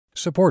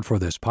Support for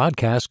this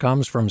podcast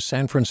comes from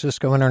San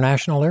Francisco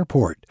International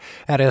Airport.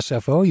 At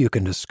SFO, you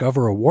can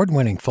discover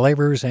award-winning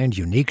flavors and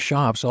unique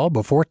shops all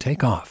before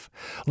takeoff.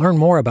 Learn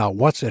more about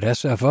what's at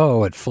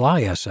SFO at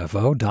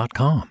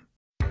flysfo.com.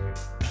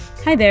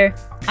 Hi there,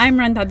 I'm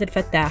Rand Abdel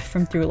Fattah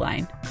from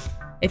Throughline.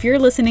 If you're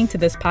listening to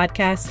this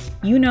podcast,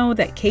 you know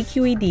that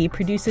KQED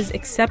produces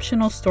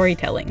exceptional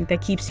storytelling that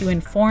keeps you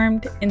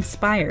informed,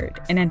 inspired,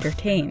 and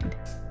entertained.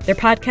 Their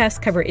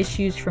podcasts cover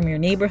issues from your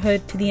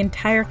neighborhood to the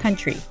entire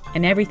country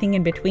and everything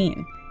in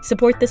between.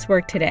 Support this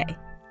work today.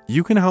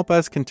 You can help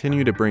us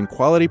continue to bring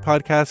quality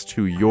podcasts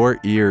to your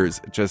ears.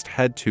 Just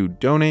head to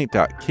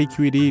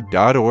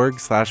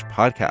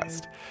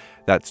donate.kqed.org/podcast.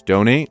 That's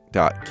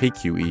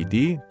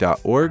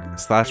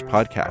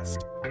donate.kqed.org/podcast.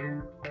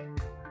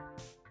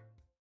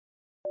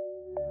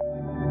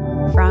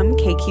 From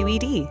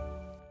KQED.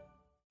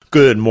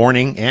 Good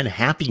morning and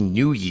Happy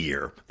New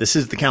Year. This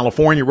is the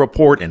California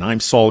Report, and I'm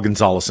Saul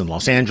Gonzalez in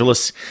Los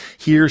Angeles.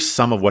 Here's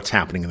some of what's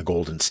happening in the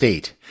Golden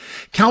State.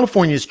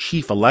 California's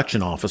chief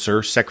election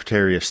officer,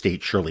 Secretary of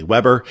State Shirley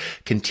Weber,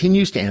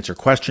 continues to answer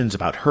questions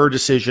about her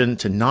decision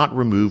to not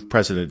remove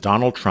President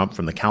Donald Trump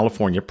from the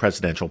California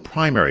presidential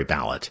primary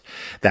ballot.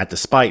 That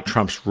despite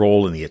Trump's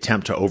role in the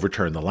attempt to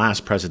overturn the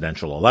last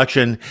presidential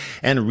election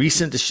and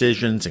recent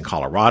decisions in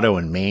Colorado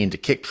and Maine to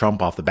kick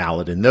Trump off the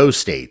ballot in those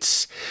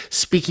states.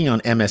 Speaking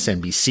on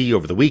MSNBC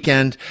over the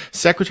weekend,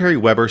 Secretary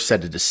Weber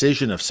said a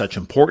decision of such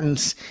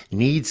importance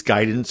needs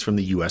guidance from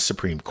the U.S.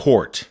 Supreme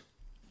Court.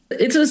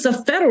 It's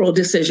a federal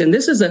decision.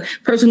 This is a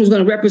person who's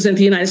going to represent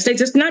the United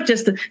States. It's not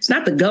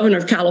the governor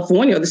of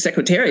California or the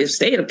Secretary of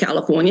State of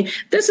California.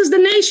 This is the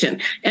nation.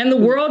 And the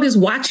world is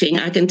watching,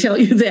 I can tell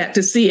you that,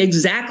 to see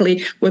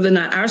exactly whether or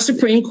not our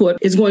Supreme Court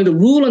is going to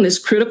rule on this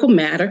critical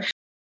matter.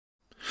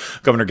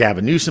 Governor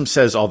Gavin Newsom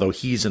says although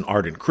he's an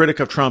ardent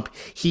critic of Trump,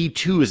 he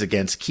too is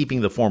against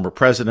keeping the former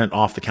president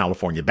off the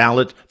California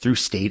ballot through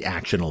state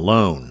action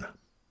alone.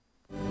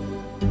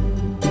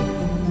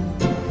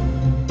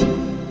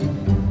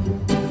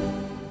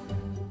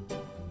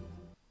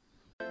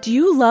 Do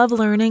you love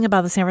learning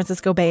about the San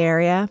Francisco Bay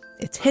Area?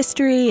 Its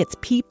history, its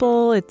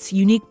people, its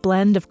unique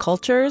blend of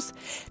cultures?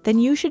 Then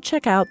you should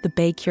check out the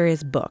Bay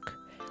Curious book.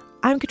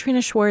 I'm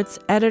Katrina Schwartz,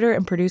 editor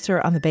and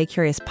producer on the Bay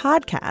Curious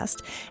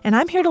podcast, and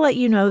I'm here to let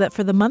you know that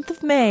for the month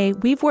of May,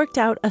 we've worked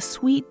out a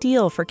sweet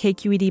deal for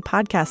KQED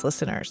podcast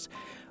listeners.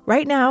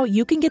 Right now,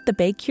 you can get the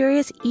Bay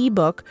Curious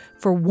ebook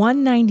for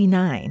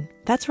 $1.99.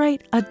 That's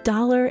right,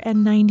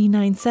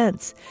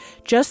 $1.99.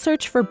 Just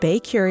search for Bay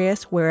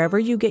Curious wherever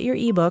you get your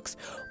ebooks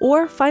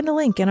or find a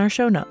link in our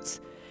show notes.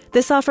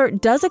 This offer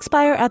does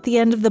expire at the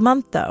end of the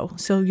month, though,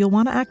 so you'll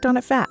want to act on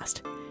it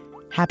fast.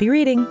 Happy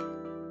reading!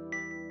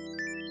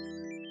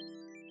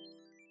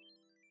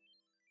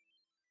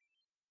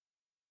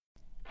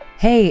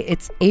 Hey,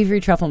 it's Avery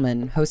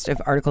Trufelman, host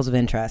of Articles of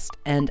Interest,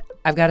 and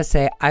I've got to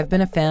say, I've been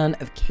a fan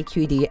of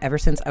KQED ever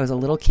since I was a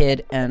little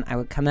kid, and I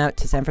would come out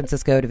to San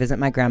Francisco to visit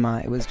my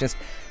grandma. It was just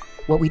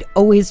what we'd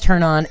always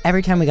turn on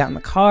every time we got in the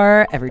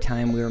car, every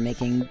time we were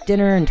making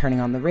dinner and turning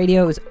on the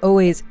radio. It was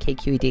always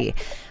KQED.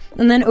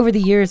 And then over the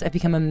years, I've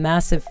become a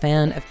massive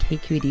fan of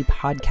KQED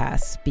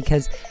podcasts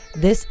because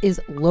this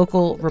is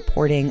local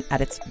reporting at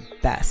its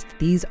best.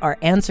 These are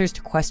answers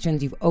to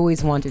questions you've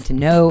always wanted to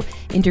know,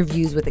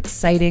 interviews with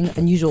exciting,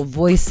 unusual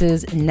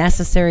voices,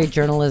 necessary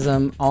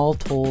journalism, all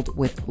told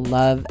with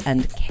love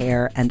and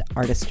care and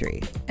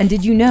artistry. And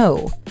did you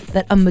know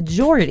that a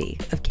majority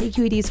of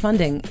KQED's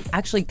funding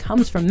actually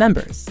comes from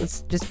members?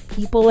 It's just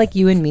people like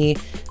you and me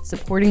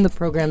supporting the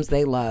programs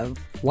they love,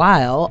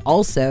 while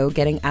also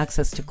getting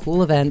access to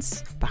cool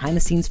events,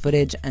 behind-the-scenes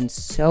footage, and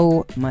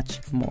so much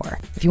more.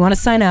 If you want to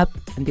sign up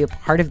and be a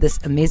part of this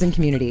amazing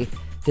community,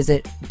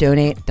 visit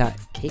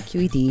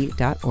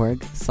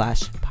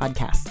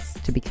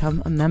donate.kqed.org/podcasts to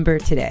become a member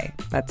today.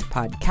 That's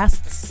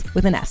podcasts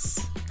with an S.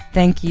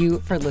 Thank you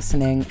for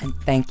listening, and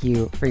thank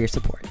you for your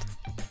support.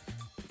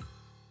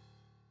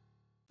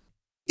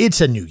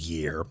 It's a new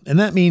year, and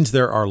that means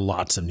there are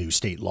lots of new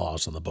state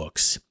laws on the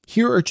books.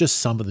 Here are just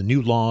some of the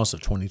new laws of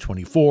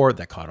 2024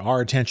 that caught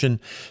our attention,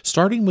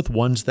 starting with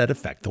ones that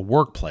affect the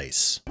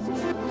workplace.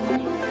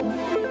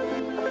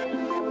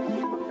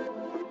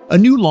 A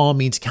new law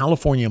means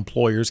California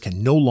employers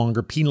can no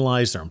longer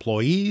penalize their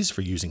employees for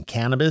using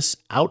cannabis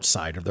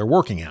outside of their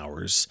working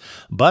hours,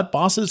 but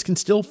bosses can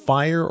still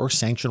fire or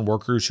sanction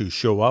workers who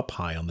show up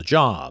high on the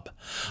job.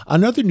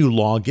 Another new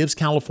law gives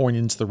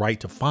Californians the right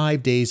to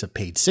 5 days of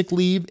paid sick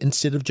leave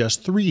instead of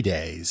just 3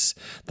 days.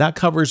 That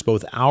covers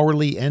both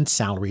hourly and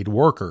salaried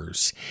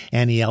workers.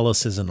 Annie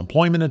Ellis is an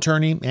employment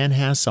attorney and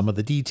has some of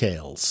the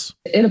details.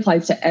 It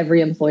applies to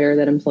every employer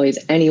that employs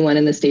anyone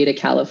in the state of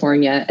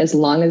California as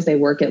long as they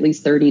work at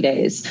least 30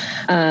 days.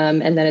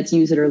 And then it's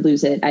use it or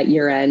lose it at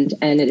year end.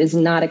 And it is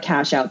not a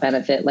cash out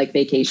benefit like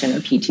vacation or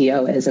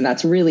PTO is. And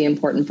that's really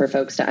important for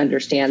folks to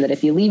understand that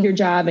if you leave your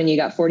job and you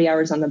got 40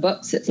 hours on the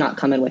books, it's not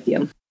coming with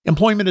you.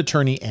 Employment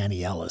attorney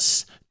Annie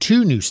Ellis.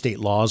 Two new state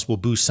laws will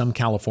boost some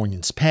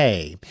Californians'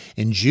 pay.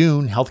 In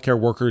June, healthcare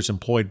workers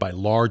employed by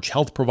large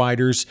health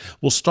providers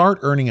will start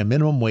earning a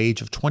minimum wage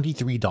of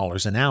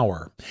 $23 an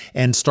hour.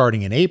 And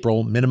starting in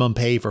April, minimum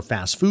pay for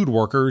fast food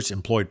workers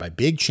employed by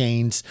big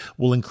chains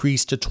will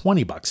increase to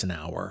 $20 an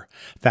hour.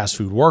 Fast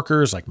food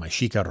workers like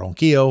Maishika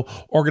Ronquillo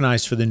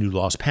organized for the new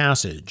law's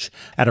passage.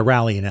 At a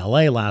rally in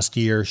LA last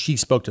year, she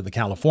spoke to the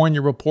California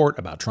Report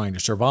about trying to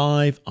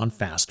survive on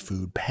fast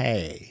food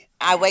pay.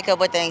 I wake up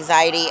with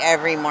anxiety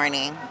every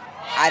morning.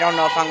 I don't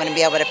know if I'm going to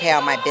be able to pay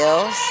all my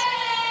bills.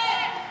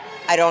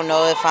 I don't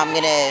know if I'm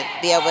going to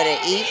be able to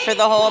eat for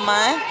the whole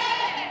month.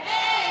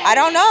 I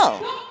don't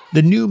know.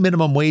 The new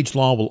minimum wage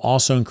law will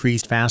also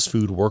increase fast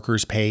food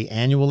workers' pay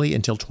annually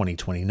until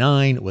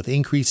 2029, with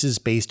increases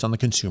based on the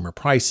Consumer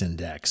Price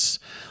Index.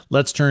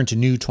 Let's turn to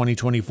new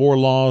 2024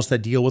 laws that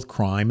deal with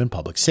crime and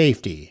public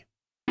safety.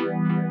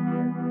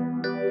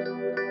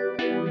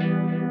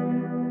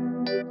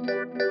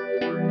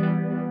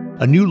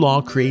 A new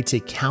law creates a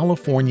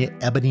California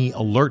Ebony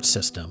Alert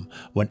System.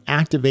 When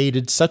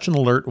activated, such an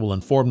alert will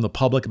inform the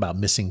public about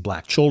missing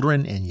black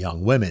children and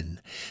young women.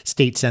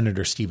 State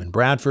Senator Stephen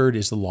Bradford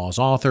is the law's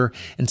author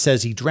and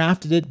says he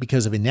drafted it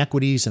because of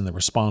inequities in the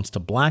response to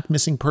black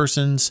missing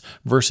persons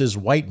versus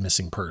white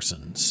missing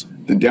persons.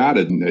 The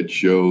data that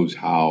shows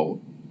how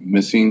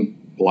missing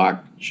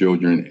black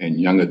children and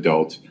young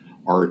adults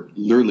are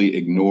literally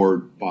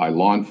ignored by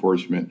law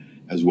enforcement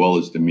as well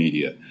as the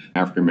media.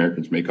 African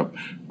Americans make up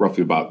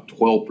roughly about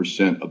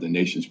 12% of the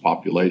nation's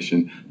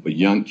population, but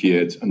young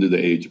kids under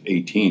the age of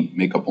 18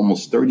 make up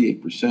almost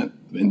 38%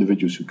 of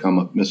individuals who come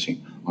up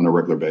missing on a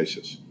regular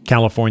basis.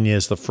 California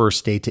is the first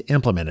state to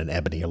implement an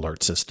Ebony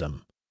Alert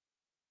system.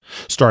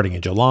 Starting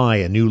in July,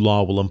 a new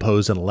law will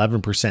impose an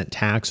 11%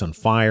 tax on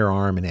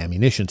firearm and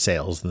ammunition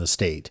sales in the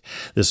state.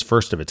 This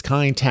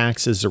first-of-its-kind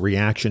tax is a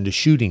reaction to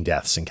shooting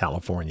deaths in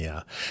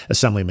California.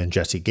 Assemblyman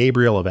Jesse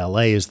Gabriel of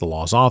L.A. is the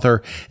law's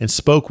author and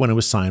spoke when it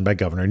was signed by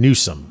Governor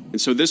Newsom.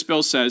 And so this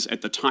bill says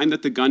at the time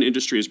that the gun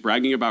industry is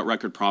bragging about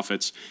record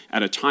profits,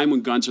 at a time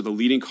when guns are the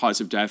leading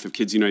cause of death of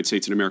kids in the United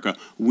States and America,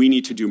 we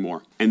need to do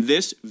more. And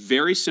this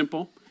very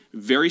simple,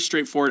 very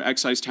straightforward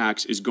excise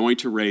tax is going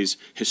to raise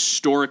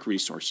historic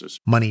resources.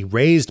 Money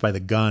raised by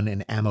the gun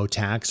and ammo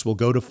tax will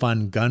go to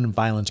fund gun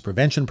violence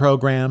prevention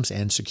programs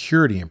and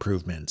security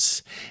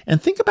improvements.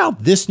 And think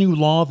about this new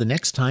law the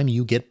next time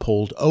you get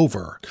pulled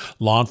over.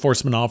 Law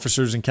enforcement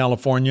officers in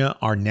California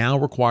are now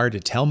required to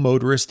tell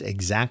motorists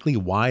exactly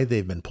why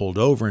they've been pulled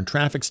over in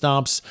traffic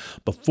stops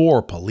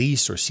before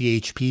police or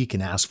CHP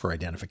can ask for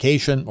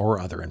identification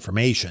or other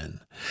information.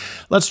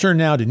 Let's turn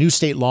now to new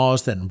state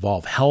laws that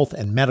involve health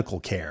and medical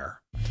care.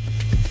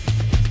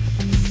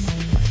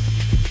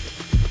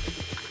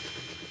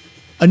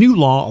 A new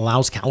law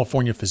allows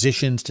California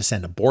physicians to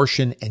send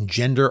abortion and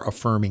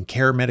gender-affirming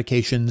care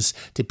medications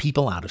to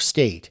people out of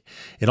state.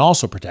 It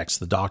also protects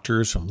the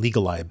doctors from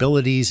legal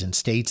liabilities in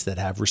states that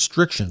have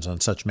restrictions on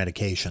such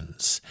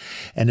medications.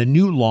 And a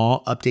new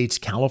law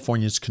updates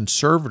California's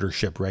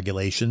conservatorship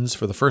regulations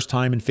for the first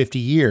time in 50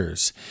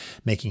 years,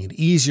 making it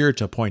easier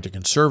to appoint a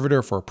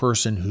conservator for a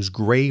person who's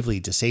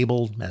gravely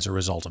disabled as a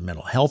result of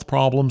mental health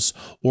problems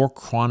or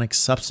chronic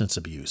substance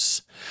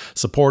abuse.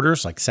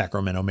 Supporters like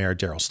Sacramento Mayor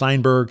Darrell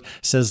Steinberg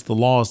says the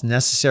law is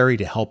necessary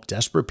to help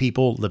desperate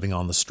people living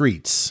on the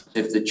streets.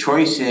 If the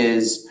choice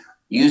is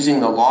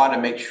using the law to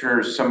make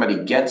sure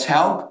somebody gets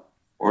help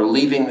or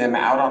leaving them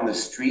out on the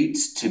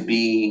streets to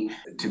be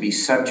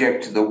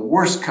subject to the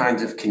worst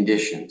kinds of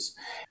conditions,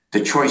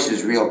 the choice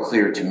is real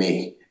clear to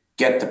me.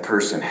 Get the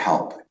person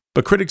help.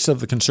 But critics of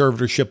the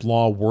conservatorship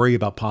law worry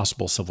about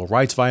possible civil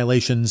rights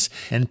violations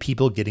and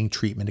people getting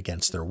treatment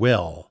against their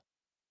will.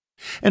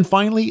 And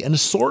finally, an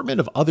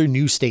assortment of other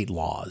new state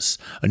laws.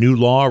 A new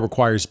law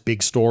requires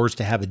big stores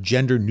to have a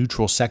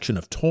gender-neutral section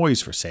of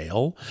toys for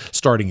sale.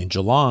 Starting in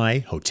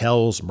July,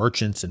 hotels,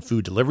 merchants, and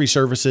food delivery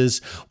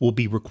services will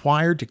be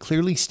required to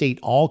clearly state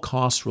all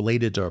costs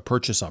related to a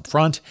purchase up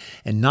front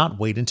and not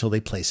wait until they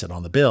place it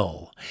on the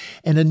bill.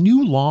 And a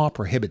new law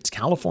prohibits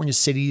California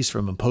cities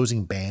from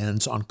imposing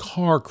bans on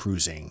car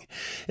cruising.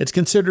 It's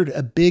considered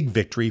a big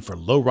victory for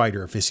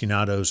lowrider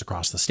aficionados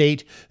across the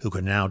state who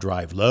can now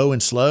drive low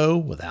and slow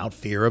without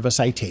fear of a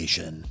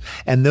citation.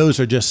 And those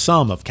are just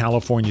some of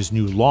California's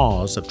new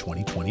laws of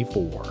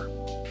 2024.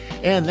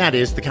 And that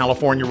is the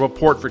California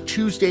Report for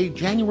Tuesday,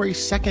 January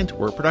 2nd.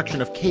 We're a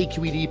production of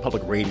KQED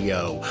Public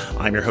Radio.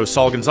 I'm your host,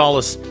 Saul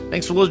Gonzalez.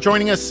 Thanks for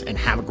joining us, and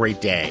have a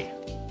great day.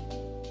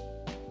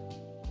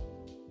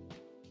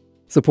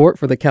 Support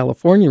for the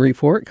California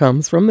Report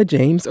comes from the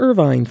James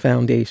Irvine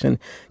Foundation,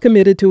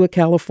 committed to a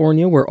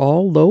California where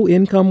all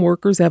low-income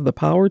workers have the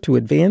power to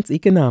advance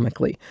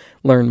economically.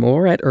 Learn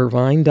more at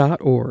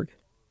irvine.org.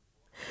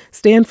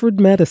 Stanford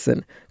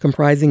Medicine,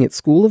 comprising its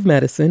School of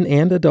Medicine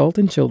and adult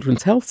and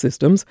children's health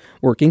systems,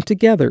 working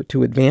together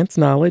to advance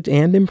knowledge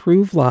and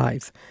improve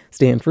lives.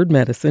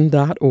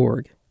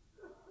 stanfordmedicine.org.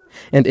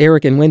 And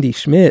Eric and Wendy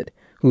Schmidt,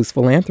 whose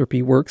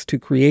philanthropy works to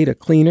create a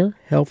cleaner,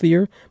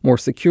 healthier, more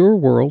secure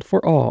world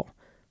for all.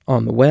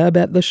 On the web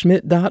at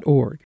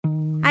theschmidt.org.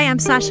 Hi, Hi, I'm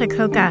Sasha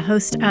Coca,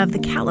 host of the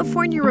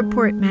California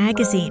Report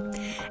magazine.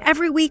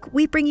 Every week,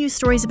 we bring you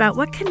stories about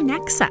what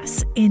connects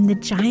us in the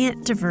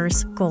giant,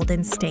 diverse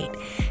Golden State.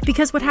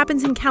 Because what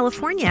happens in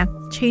California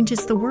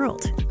changes the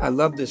world. I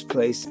love this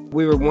place.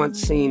 We were once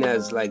seen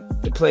as like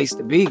the place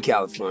to be,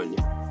 California.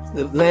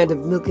 The land of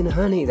milk and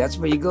honey. That's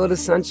where you go to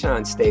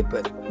Sunshine State,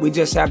 but we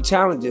just have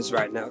challenges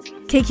right now.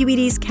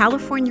 KQED's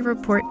California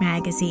Report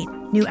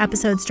magazine. New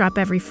episodes drop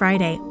every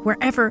Friday,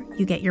 wherever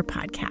you get your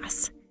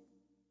podcasts.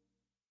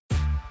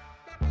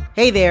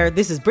 Hey there,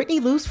 this is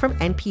Brittany Luce from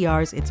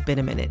NPR's It's Been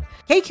a Minute.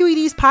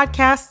 KQED's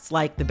podcasts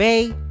like The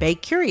Bay, Bay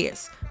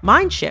Curious,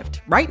 Mind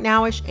Shift, Right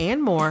Nowish,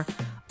 and more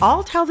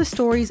all tell the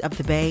stories of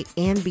the Bay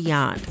and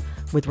beyond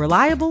with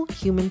reliable,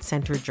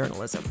 human-centered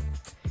journalism.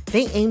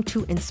 They aim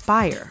to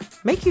inspire,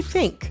 make you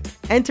think,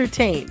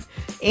 entertain,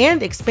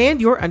 and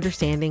expand your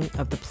understanding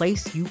of the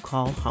place you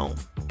call home.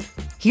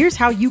 Here's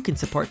how you can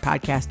support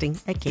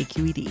podcasting at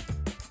KQED.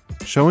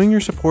 Showing your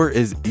support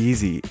is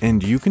easy,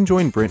 and you can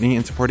join Brittany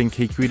in supporting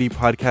KQED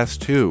Podcast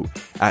too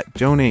at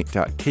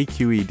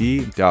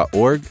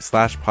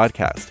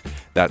donate.kqed.org/podcast.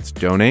 That's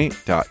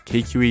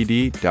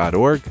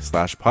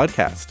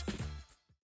donate.kqed.org/podcast.